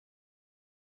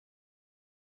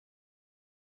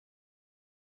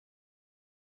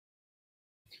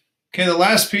Okay, the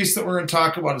last piece that we're going to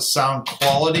talk about is sound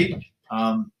quality.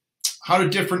 How do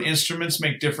different instruments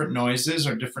make different noises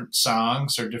or different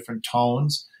songs or different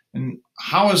tones? And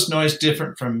how is noise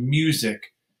different from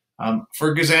music?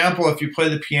 For example, if you play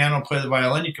the piano, play the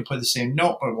violin, you can play the same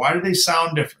note, but why do they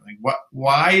sound differently?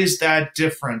 Why is that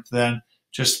different than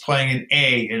just playing an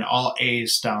A and all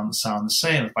A's sound the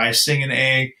same? If I sing an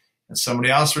A and somebody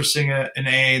else were singing an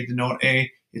A, the note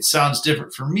A, it sounds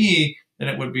different for me than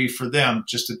it would be for them,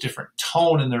 just a different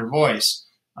tone in their voice.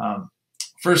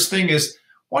 First thing is,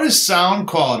 what is sound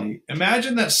quality?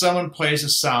 Imagine that someone plays a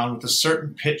sound with a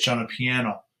certain pitch on a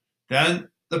piano. Then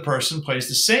the person plays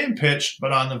the same pitch,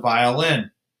 but on the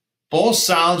violin. Both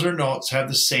sounds or notes have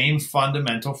the same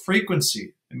fundamental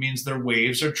frequency. It means their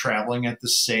waves are traveling at the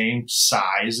same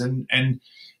size and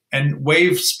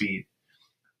wave speed.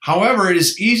 However, it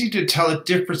is easy to tell a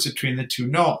difference between the two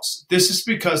notes. This is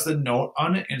because the note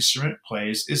on an instrument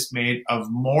plays is made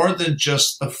of more than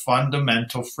just the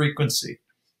fundamental frequency.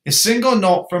 A single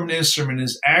note from an instrument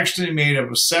is actually made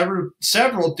up of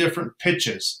several different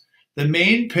pitches. The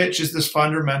main pitch is this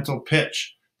fundamental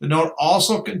pitch. The note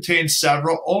also contains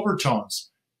several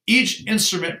overtones. Each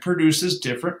instrument produces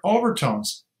different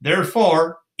overtones.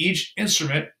 Therefore, each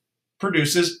instrument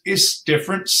produces a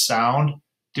different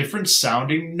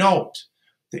sounding note.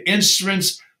 The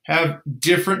instruments have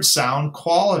different sound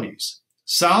qualities.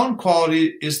 Sound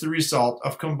quality is the result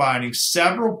of combining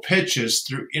several pitches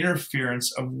through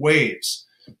interference of waves.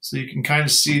 So you can kind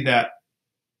of see that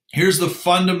here's the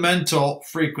fundamental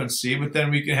frequency, but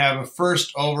then we can have a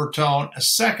first overtone, a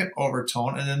second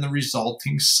overtone, and then the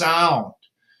resulting sound.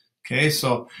 Okay,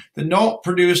 so the note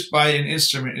produced by an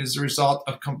instrument is the result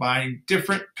of combining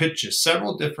different pitches,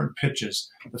 several different pitches.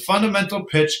 The fundamental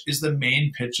pitch is the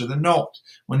main pitch of the note.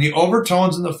 When the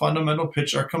overtones and the fundamental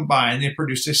pitch are combined, they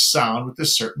produce a sound with a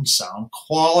certain sound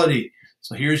quality.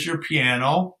 So here's your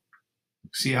piano.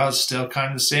 See how it's still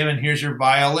kind of the same? And here's your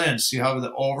violin. See how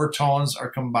the overtones are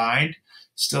combined?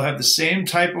 Still have the same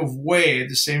type of wave,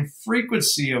 the same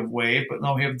frequency of wave, but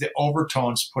now we have the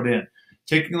overtones put in.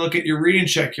 Taking a look at your reading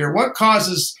check here, what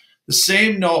causes the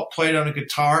same note played on a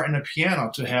guitar and a piano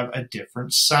to have a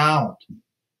different sound?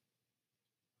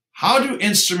 How do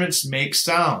instruments make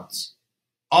sounds?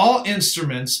 All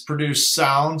instruments produce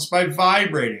sounds by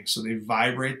vibrating. So they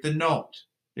vibrate the note.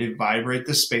 They vibrate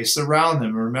the space around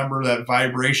them. Remember that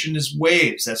vibration is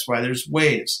waves. That's why there's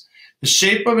waves. The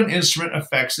shape of an instrument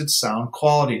affects its sound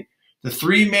quality. The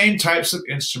three main types of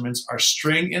instruments are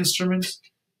string instruments,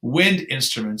 wind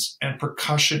instruments, and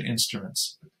percussion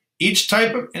instruments. Each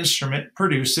type of instrument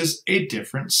produces a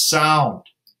different sound.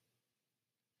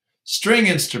 String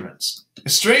instruments. The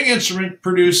string instruments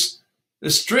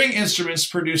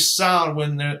produce sound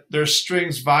when their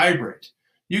strings vibrate.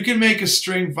 You can make a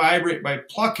string vibrate by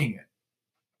plucking it,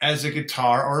 as a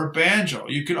guitar or a banjo.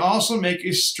 You can also make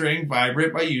a string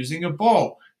vibrate by using a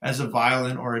bow, as a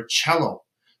violin or a cello.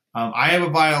 I have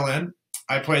a violin.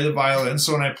 I play the violin,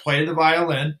 so when I play the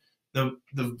violin, the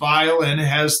violin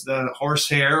has the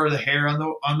horsehair or the hair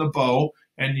on the bow,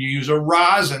 and you use a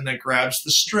rosin that grabs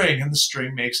the string, and the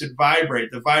string makes it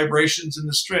vibrate. The vibrations in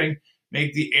the string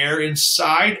make the air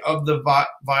inside of the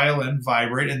violin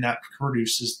vibrate, and that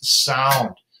produces the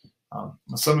sound.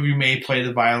 Some of you may play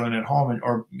the violin at home,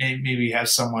 or maybe have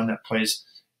someone that plays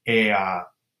a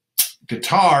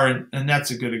guitar, and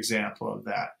that's a good example of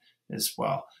that as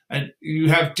well. And you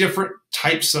have different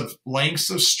types of lengths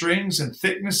of strings and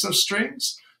thickness of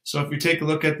strings. So if you take a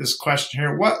look at this question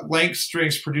here, what length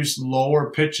strings produce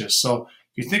lower pitches? So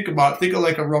if you think of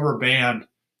like a rubber band.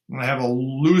 When I have a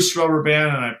loose rubber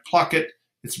band and I pluck it,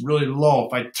 it's really low.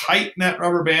 If I tighten that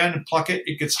rubber band and pluck it,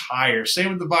 it gets higher.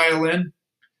 Same with the violin.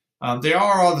 They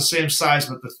are all the same size,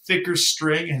 but the thicker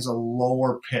string has a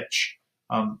lower pitch.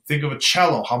 Think of a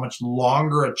cello, how much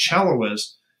longer a cello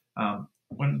is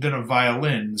than a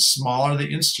violin. The smaller the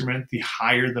instrument, the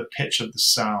higher the pitch of the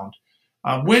sound.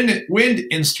 Wind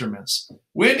instruments.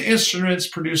 Wind instruments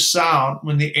produce sound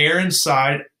when the air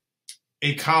inside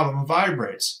a column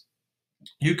vibrates.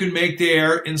 You can make the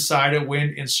air inside a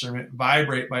wind instrument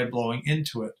vibrate by blowing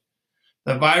into it.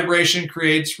 The vibration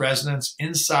creates resonance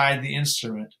inside the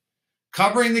instrument.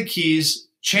 Covering the keys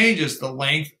changes the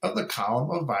length of the column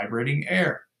of vibrating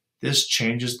air. This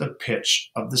changes the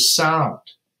pitch of the sound.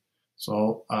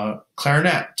 So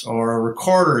clarinet or a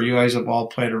recorder, you guys have all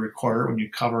played a recorder. When you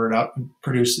cover it up, it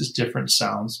produces different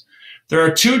sounds. There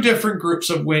are two different groups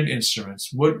of wind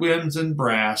instruments, woodwinds and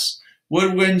brass.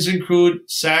 Woodwinds include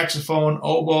saxophone,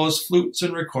 oboes, flutes,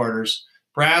 and recorders.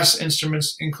 Brass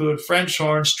instruments include French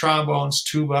horns, trombones,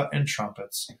 tuba, and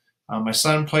trumpets. My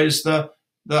son plays the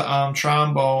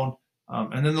trombone.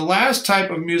 And then the last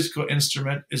type of musical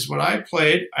instrument is what I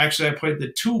played. Actually, I played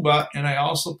the tuba, and I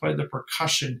also played the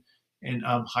percussion in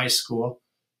high school.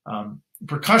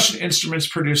 Percussion instruments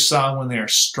produce sound when they are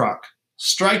struck.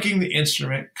 Striking the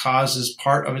instrument causes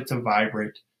part of it to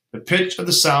vibrate. The pitch of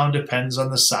the sound depends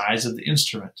on the size of the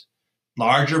instrument.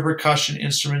 Larger percussion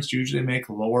instruments usually make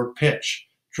lower pitch.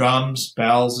 Drums,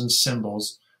 bells, and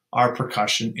cymbals are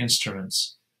percussion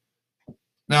instruments.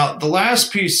 Now, the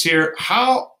last piece here,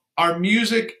 how are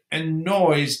music and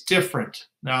noise different?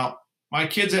 Now, my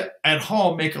kids at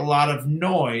home make a lot of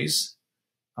noise.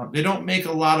 They don't make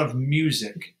a lot of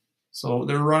music. So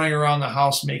they're running around the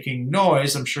house making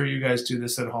noise. I'm sure you guys do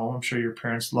this at home. I'm sure your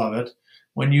parents love it.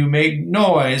 When you make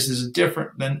noise, is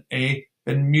different than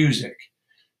music.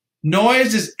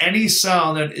 Noise is any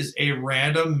sound that is a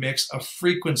random mix of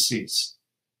frequencies.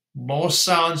 Most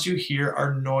sounds you hear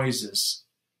are noises.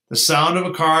 The sound of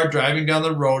a car driving down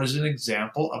the road is an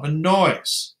example of a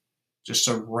noise, just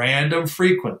a random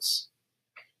frequency.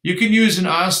 You can use an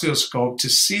oscilloscope to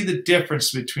see the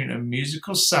difference between a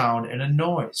musical sound and a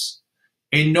noise.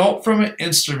 A note from an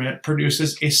instrument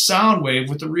produces a sound wave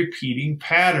with a repeating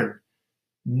pattern.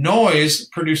 Noise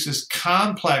produces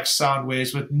complex sound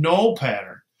waves with no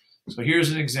pattern. So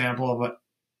here's an example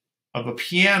of a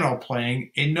piano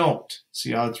playing a note.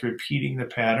 See how it's repeating the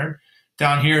pattern?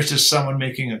 Down here is just someone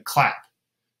making a clap.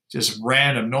 Just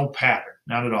random, no pattern,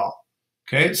 not at all.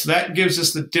 Okay, so that gives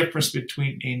us the difference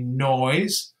between a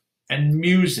noise and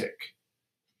music.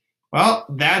 Well,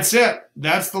 that's it.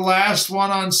 That's the last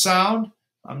one on sound.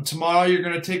 Tomorrow you're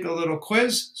going to take a little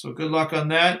quiz, so good luck on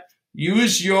that.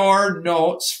 Use your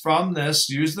notes from this,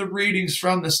 use the readings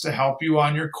from this to help you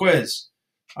on your quiz.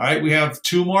 All right, we have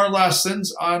 2 more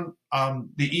lessons on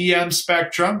the EM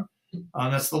spectrum.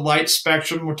 That's the light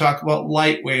spectrum. We'll talk about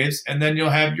light waves, and then you'll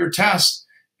have your test,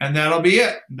 and that'll be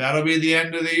it. That'll be the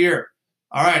end of the year.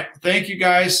 All right, thank you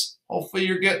guys. Hopefully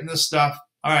you're getting this stuff.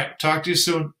 All right, talk to you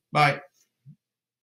soon. Bye.